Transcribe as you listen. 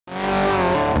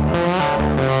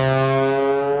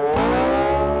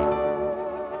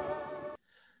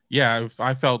Yeah,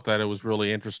 I felt that it was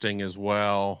really interesting as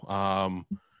well.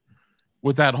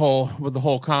 With the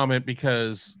whole comment,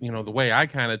 because the way I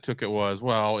kind of took it was,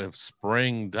 well, if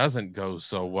spring doesn't go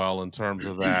so well in terms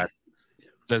of that,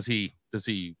 does he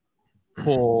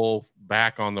pull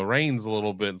back on the reins a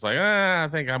little bit? It's like, I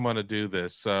think I'm going to do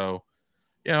this. So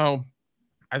you know,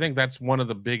 I think that's one of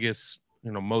the biggest,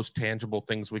 most tangible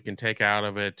things we can take out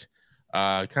of it.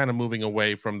 Kind of moving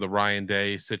away from the Ryan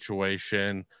Day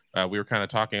situation. We were kind of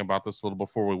talking about this a little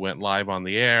before we went live on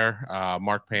the air.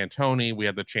 Mark Pantoni, we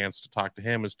had the chance to talk to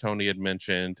him, as Tony had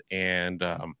mentioned, and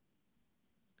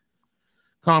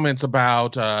comments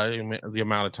about the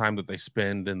amount of time that they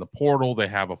spend in the portal. They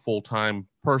have a full-time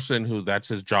person who that's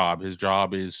his job. His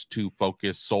job is to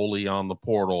focus solely on the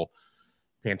portal.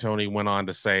 Pantoni went on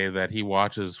to say that he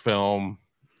watches film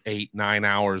 8-9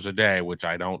 hours a day, which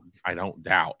I don't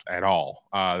doubt at all.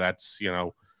 That's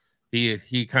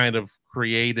he kind of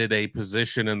created a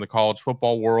position in the college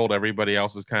football world. Everybody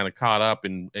else is kind of caught up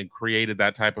and created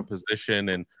that type of position.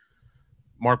 And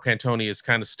Mark Pantoni has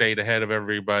kind of stayed ahead of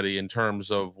everybody in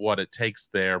terms of what it takes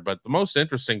there. But the most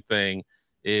interesting thing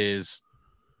is,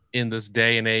 in this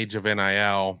day and age of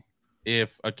NIL,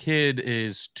 if a kid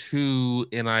is too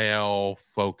NIL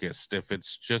focused, if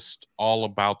it's just all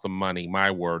about the money,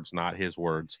 my words, not his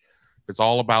words, if it's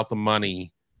all about the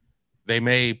money, they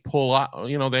may pull out,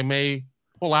 they may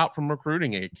pull out from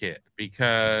recruiting a kid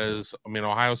because,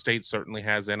 Ohio State certainly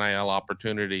has NIL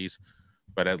opportunities,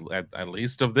 but at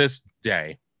least of this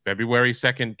day, February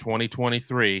 2nd,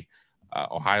 2023,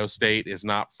 Ohio State is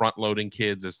not front loading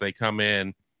kids as they come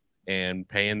in and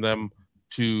paying them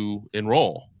to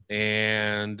enroll.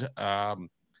 And I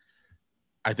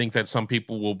think that some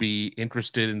people will be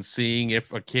interested in seeing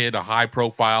if a kid, a high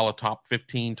profile, a top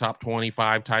 15, top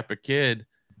 25 type of kid,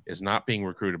 is not being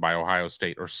recruited by Ohio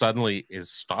State or suddenly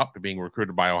is stopped being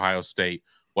recruited by Ohio State,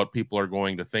 what people are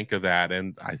going to think of that.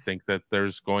 And I think that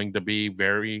there's going to be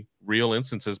very real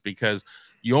instances, because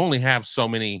you only have so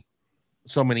many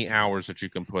hours that you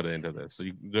can put into this. So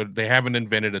they haven't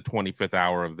invented a 25th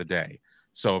hour of the day.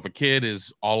 So if a kid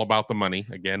is all about the money,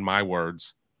 again, my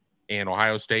words, and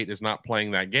Ohio State is not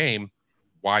playing that game,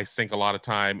 why sink a lot of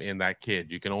time in that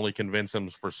kid? You can only convince them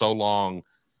for so long.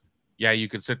 Yeah, you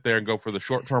could sit there and go for the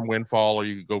short-term windfall, or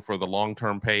you could go for the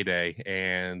long-term payday.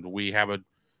 And we have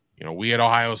we at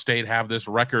Ohio State have this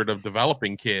record of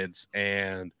developing kids,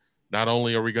 and not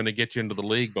only are we going to get you into the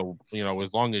league, but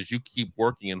as long as you keep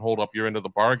working and hold up your end of the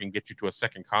bargain, get you to a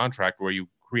second contract where you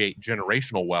create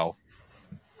generational wealth.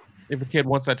 If a kid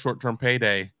wants that short-term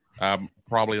payday,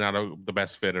 probably not the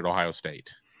best fit at Ohio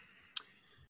State.